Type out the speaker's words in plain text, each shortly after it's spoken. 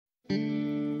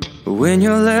when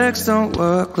your legs don't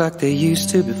work like they used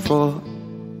to before,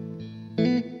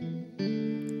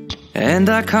 and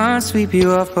I can't sweep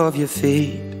you off of your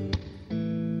feet.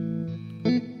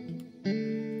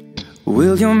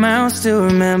 Will your mouth still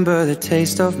remember the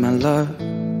taste of my love?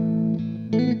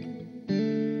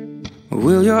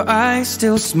 Will your eyes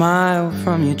still smile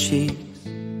from your cheeks?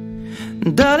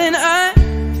 Darling, I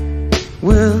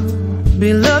will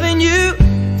be loving you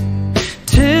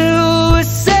till we're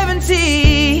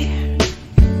 70.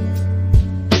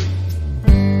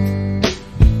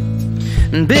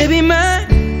 And baby, my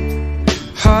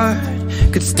heart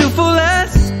could still fall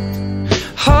as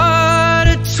hard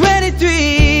at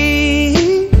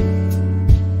 23.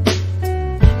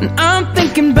 And I'm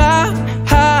thinking about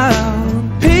how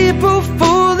people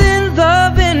fall in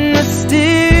love in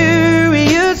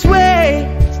mysterious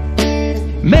ways.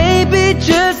 Maybe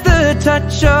just the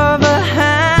touch of a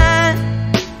hand.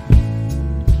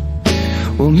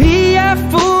 Well, me, I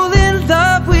fall in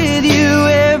love with you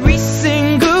every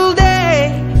single day,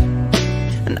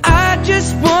 and I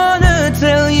just wanna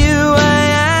tell you I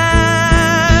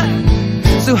am.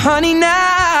 So honey,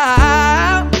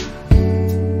 now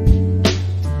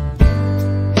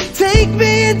take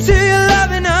me into your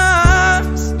loving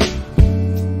arms.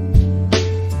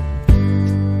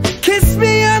 Kiss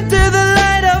me under the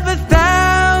light of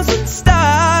 1,000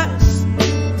 stars.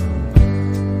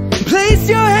 Place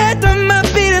your head on my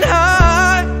beating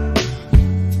heart.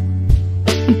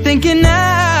 I'm thinking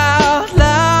out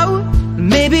loud,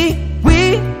 maybe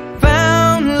we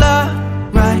found love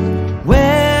right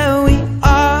where we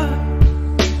are.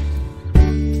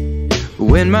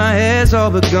 When my hair's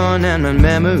all but gone and my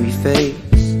memory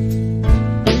fades,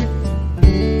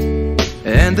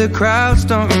 and the crowds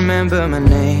don't remember my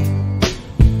name,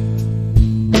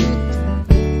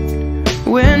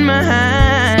 when my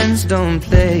hands don't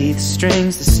play the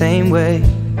strings the same way,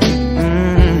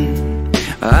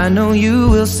 I know you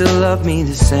will still love me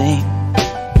the same.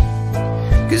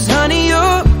 'Cause honey,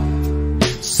 your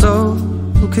soul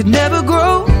could never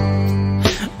grow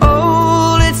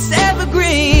old, it's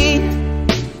evergreen.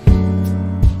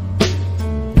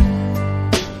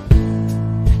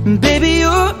 And baby,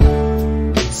 your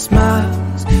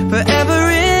smile's forever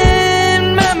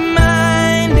in my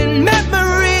mind and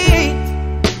memory.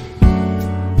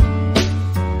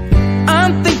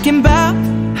 I'm thinking about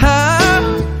how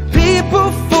people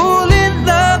fall in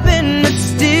love in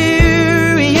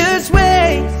mysterious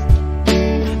ways,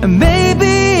 and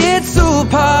maybe it's all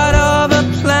part of a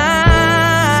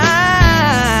plan.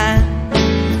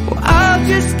 Well, I'll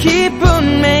just keep on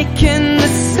making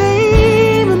the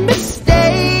same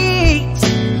mistakes,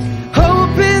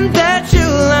 hoping that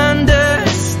you'll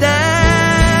understand.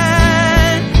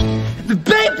 But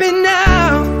baby, now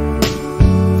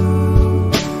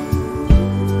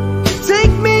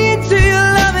take me into your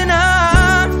loving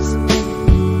arms.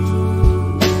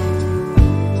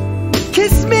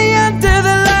 Kiss me under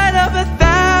the light of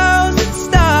 1,000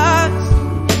 stars.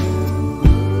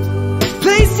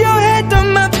 Place your head on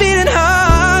my beating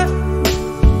heart.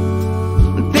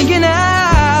 I'm thinking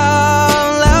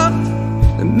out loud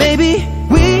that maybe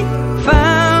we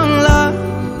found love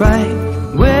right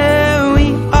where we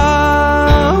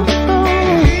are.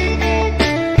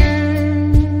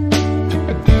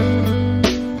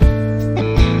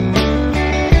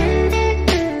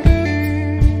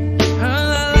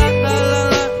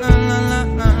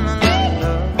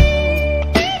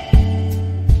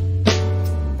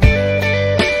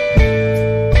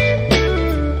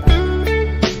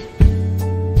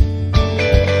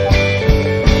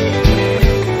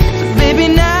 Baby,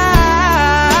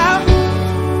 now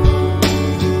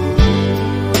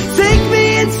take me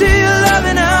into your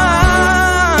loving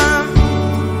arms.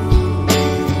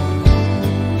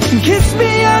 Kiss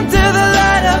me under the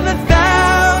light of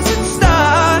 1,000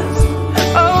 stars.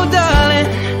 Oh darling,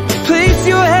 place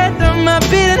your head on my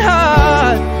beating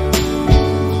heart.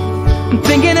 I'm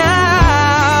thinking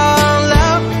out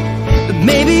loud that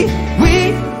maybe we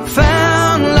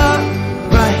found love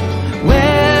right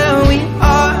where we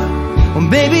are. Well,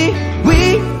 baby, we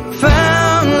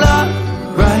found love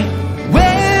right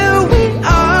where we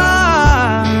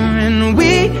are, and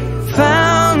we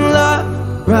found love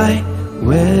right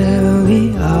where we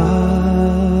are.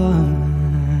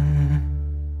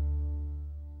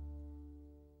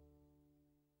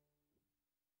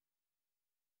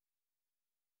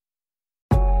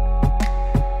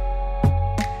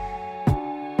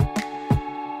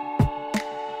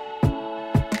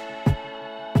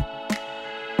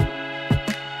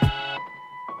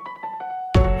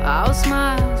 I'll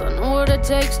smile, I know what it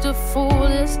takes to fool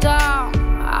this town.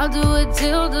 I'll do it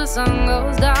till the sun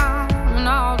goes down and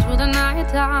all through the night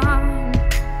time.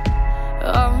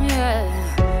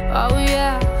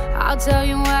 I'll tell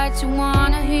you what you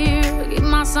wanna hear. Keep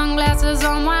my sunglasses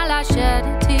on while I shed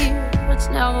a tear. It's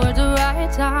never the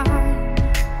right time.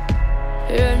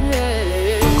 Yeah,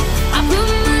 yeah. I put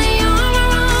my arm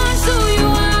around, show you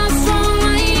how strong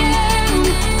I am.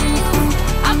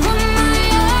 I put my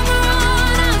arm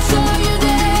around, I'll show you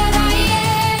that I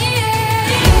am.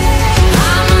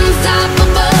 I'm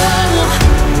unstoppable.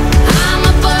 I'm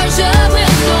a Porsche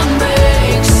with no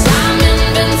brakes. I'm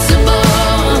invincible.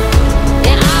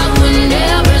 Yeah, I win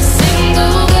every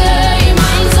single game.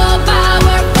 I'm so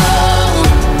powerful.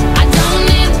 I don't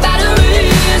need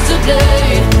batteries to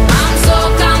play. I'm so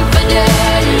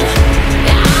confident.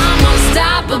 Yeah, I'm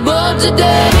unstoppable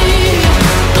today.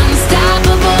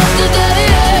 Unstoppable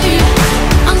today.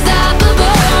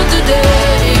 Unstoppable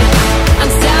today.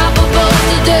 Unstoppable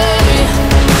today.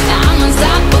 Yeah, I'm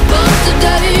unstoppable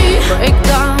today. Break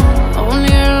down,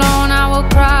 only alone I will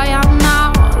cry out now.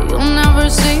 You'll never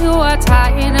see what's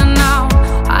hiding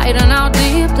out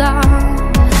deep down.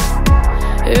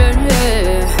 Yeah,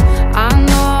 yeah. I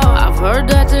know, I've heard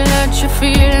that to let your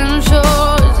feelings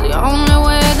show is the only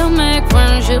way to make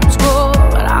friendships grow,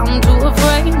 but I'm too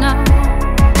afraid now.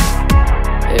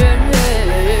 Yeah,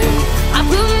 yeah. I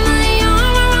put my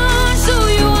arm around, show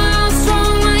you how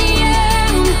strong I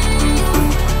am.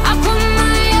 I put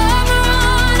my arm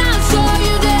around, I'll show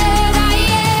you that I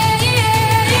am.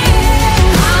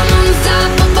 I'm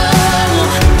unstoppable.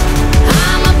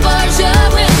 I'm a Porsche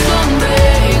with no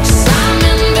brakes. I'm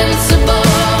invincible.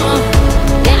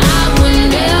 Yeah, I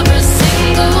win every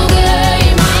single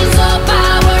game. I'm so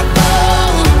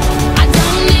powerful. I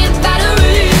don't need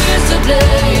batteries to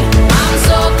play. I'm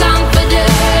so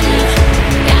confident.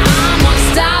 Yeah, I'm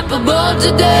unstoppable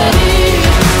today.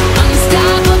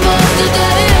 Unstoppable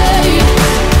today.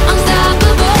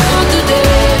 Unstoppable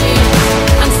today.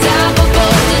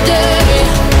 Unstoppable today.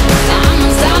 I'm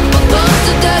unstoppable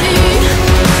today.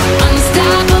 Unstoppable today.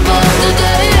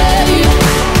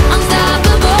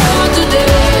 Unstoppable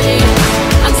today.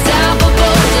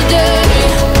 Unstoppable today.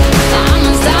 I'm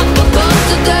unstoppable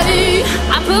today.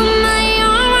 I put my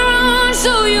arm around,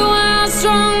 show you how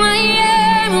strong I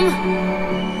am.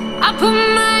 I put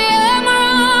my arm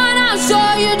around, I'll show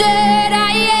you that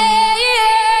I am.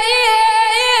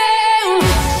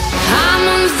 I'm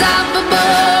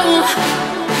unstoppable.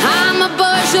 I'm a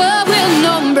Porsche with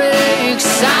no brakes.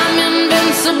 I'm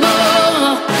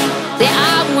invincible. Yeah,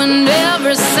 I win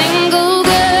every single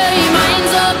game. I'm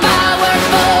so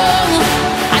powerful.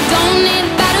 I don't need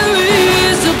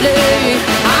batteries to play.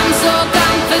 I'm so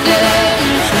confident.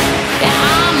 Yeah,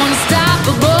 I'm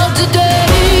unstoppable today.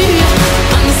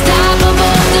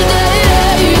 Unstoppable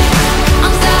today.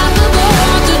 Unstoppable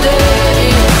today.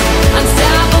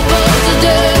 Unstoppable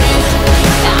today.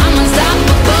 Yeah, I'm unstoppable today.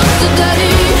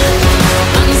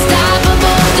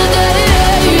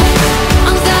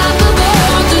 Unstoppable today. Unstoppable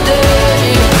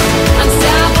today.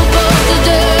 Unstoppable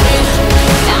today.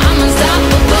 Yeah, I'm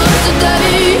unstoppable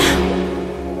today.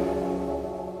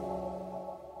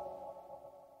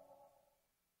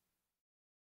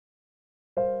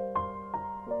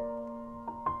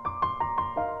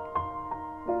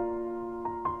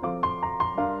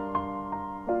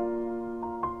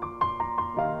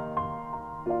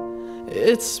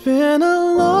 It's been a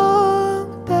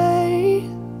long day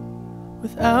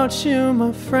without you,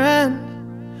 my friend,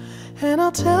 and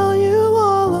I'll tell you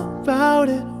all about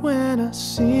it when I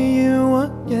see you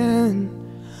again.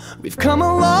 We've come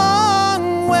a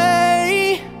long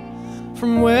way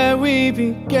from where we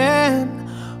began.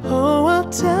 Oh, I'll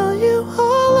tell you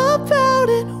all about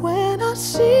it when I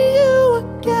see you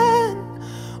again.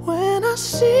 When I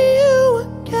see you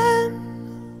again.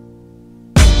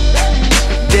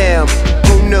 Damn,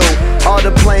 who knew? All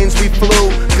the planes we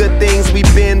flew, good things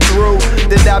we've been through,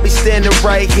 that I'll be standing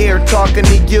right here talking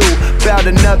to you about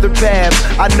another path.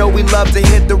 I know we love to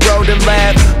hit the road and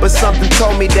laugh, but something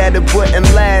told me that it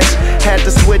wouldn't last. Had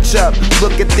to switch up,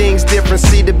 look at things different,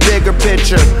 see the bigger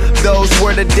picture. Those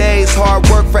were the days, hard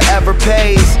work forever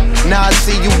pays. Now I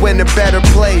see you in a better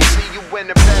place.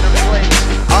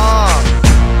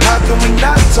 How can we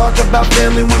not talk about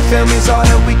family when family's all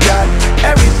that we got?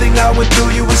 Everything I went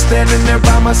through, you were standing there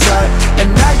by my side, and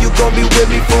now you gon' be with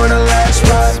me for the last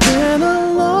ride. It's been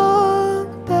a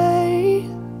long day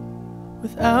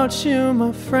without you,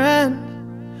 my friend,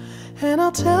 and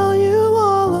I'll tell you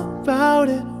all about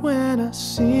it when I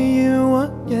see you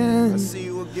again.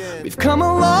 We've come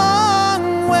a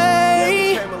long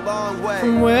way,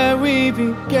 from where we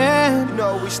began. You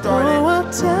know we started. Oh,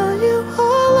 I'll tell you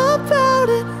all about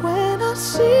it when I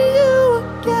see you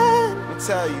again. I'll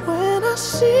tell you. When I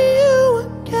see you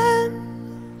again.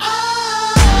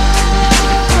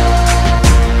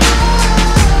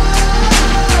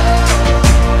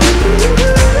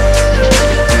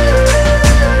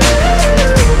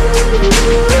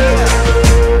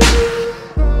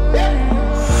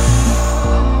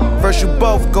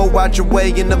 both go out your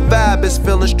way, and the vibe is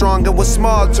feeling strong. And what's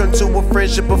small turn to a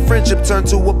friendship turn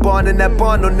to a bond, and that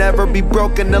bond will never be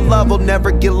broken. The love will never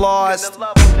get lost.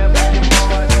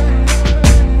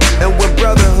 And when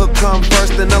brotherhood come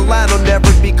first, then the line will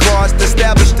never be crossed.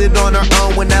 Established it on our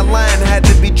own when that line had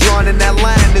to be drawn, and that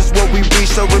line is what we reach.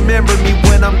 So remember me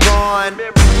when I'm gone.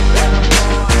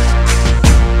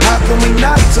 How can we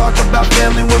not talk about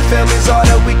family when family's all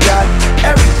that we got?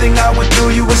 Everything I went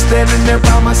through, you were standing there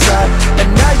by my side, and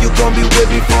now you gon' be with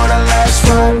me for the last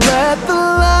ride. Let the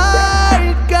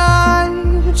light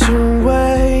guide your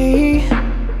way,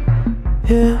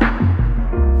 yeah.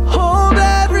 Hold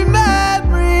every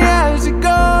memory as you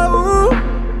go,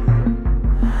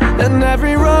 and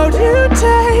every road you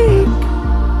take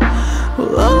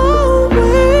will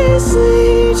always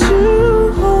lead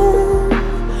you home.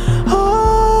 Oh,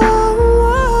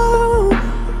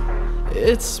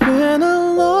 it's been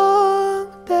a long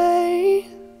day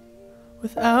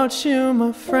without you,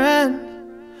 my friend,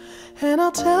 and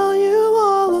I'll tell you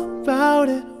all about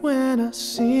it when I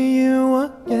see you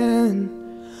again.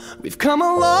 We've come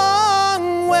a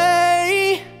long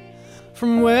way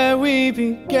from where we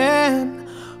began.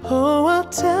 Oh, I'll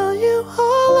tell you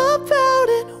all about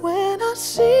it when I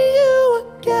see you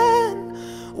again.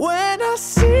 When I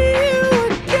see you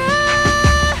again.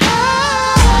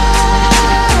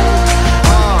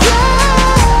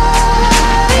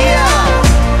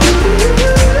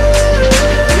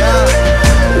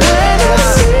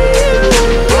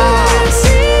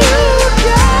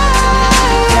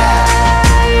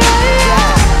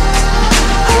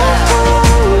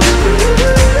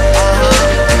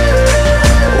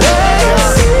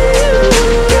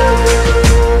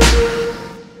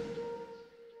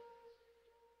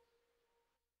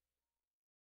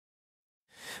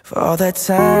 For all the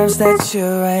times that you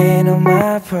rain on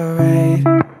my parade,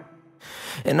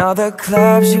 and all the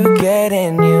clubs you get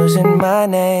in using my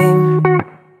name.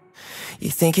 You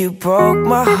think you broke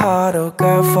my heart, oh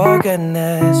girl, for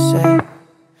goodness sake.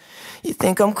 You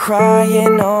think I'm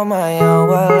crying on my own,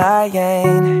 well I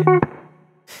ain't.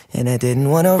 And I didn't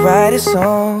wanna write a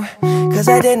song, cause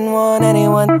I didn't want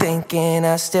anyone thinking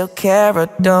I still care or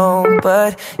don't.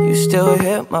 But you still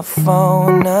hit my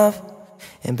phone up,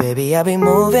 and baby, I'll be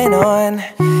moving on.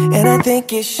 And I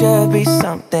think it should be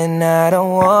something I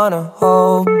don't wanna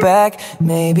hold back.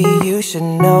 Maybe you should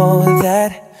know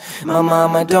that my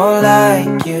mama don't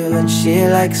like you, and she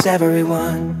likes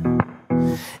everyone.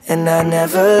 And I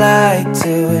never like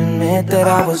to admit that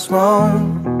I was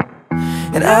wrong.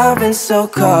 And I've been so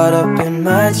caught up in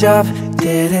my job,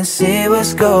 didn't see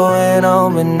what's going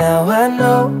on. But now I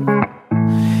know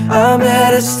I'm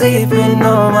better sleeping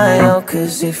on my own.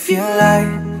 Cause if you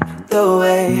like the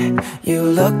way you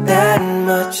look that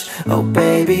much, oh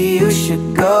baby, you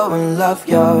should go and love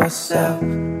yourself.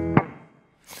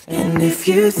 And if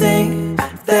you think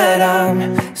that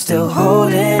I'm still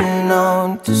holding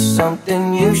on to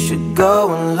something, you should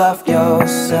go and love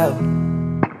yourself.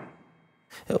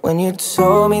 When you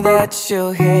told me that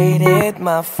you hated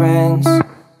my friends,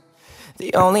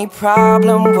 the only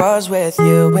problem was with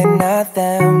you and not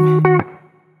them.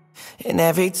 And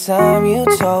every time you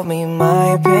told me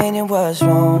my opinion was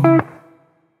wrong,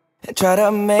 and tried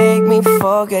to make me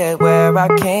forget where I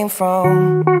came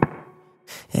from.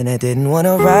 And I didn't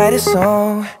wanna write a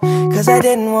song, cause I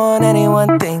didn't want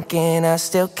anyone thinking I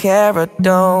still care or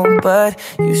don't. But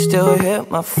you still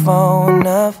hit my phone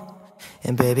up,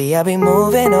 and baby, I'll be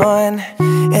moving on.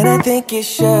 And I think it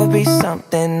should be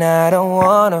something I don't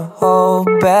wanna hold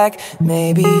back.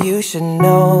 Maybe you should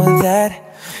know that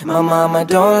my mama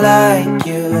don't like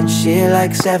you, and she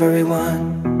likes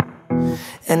everyone.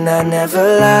 And I never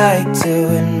like to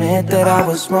admit that I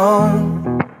was wrong.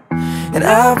 And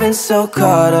I've been so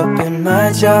caught up in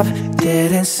my job,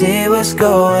 didn't see what's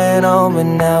going on. But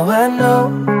now I know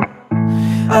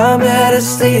I'm better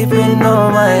sleeping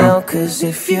on my own. Cause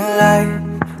if you like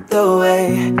the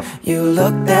way you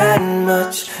look that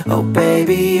much, oh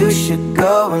baby, you should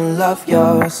go and love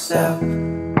yourself.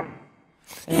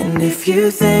 And if you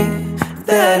think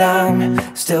that I'm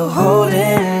still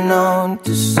holding on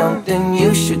to something,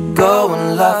 you should go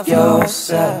and love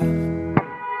yourself.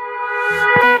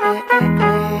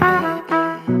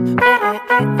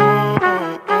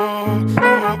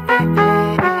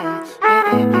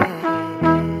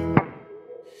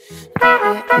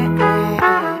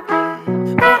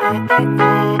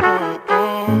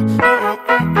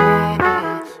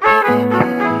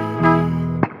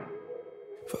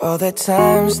 For all the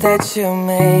times that you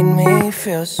made me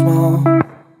feel small,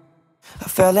 I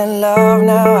fell in love,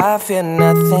 now I feel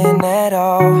nothing at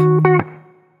all.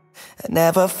 I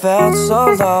never felt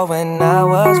so low when I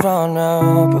was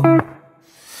vulnerable.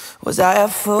 Was I a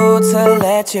fool to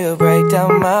let you break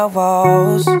down my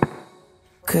walls?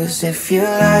 'Cause if you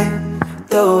like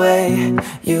the way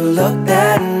you look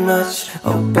that much,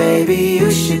 oh baby, you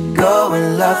should go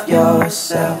and love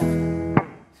yourself.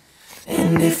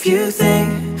 And if you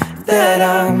think that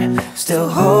I'm still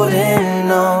holding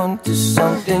on to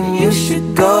something, you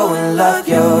should go and love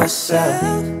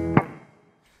yourself.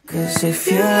 'Cause if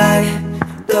you like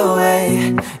the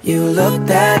way you look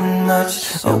that much,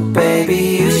 oh baby,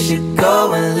 you should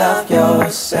go and love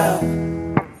yourself.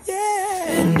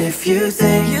 And if you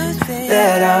think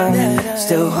that I'm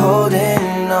still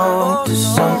holding on to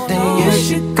something, you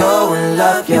should go and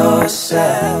love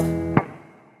yourself.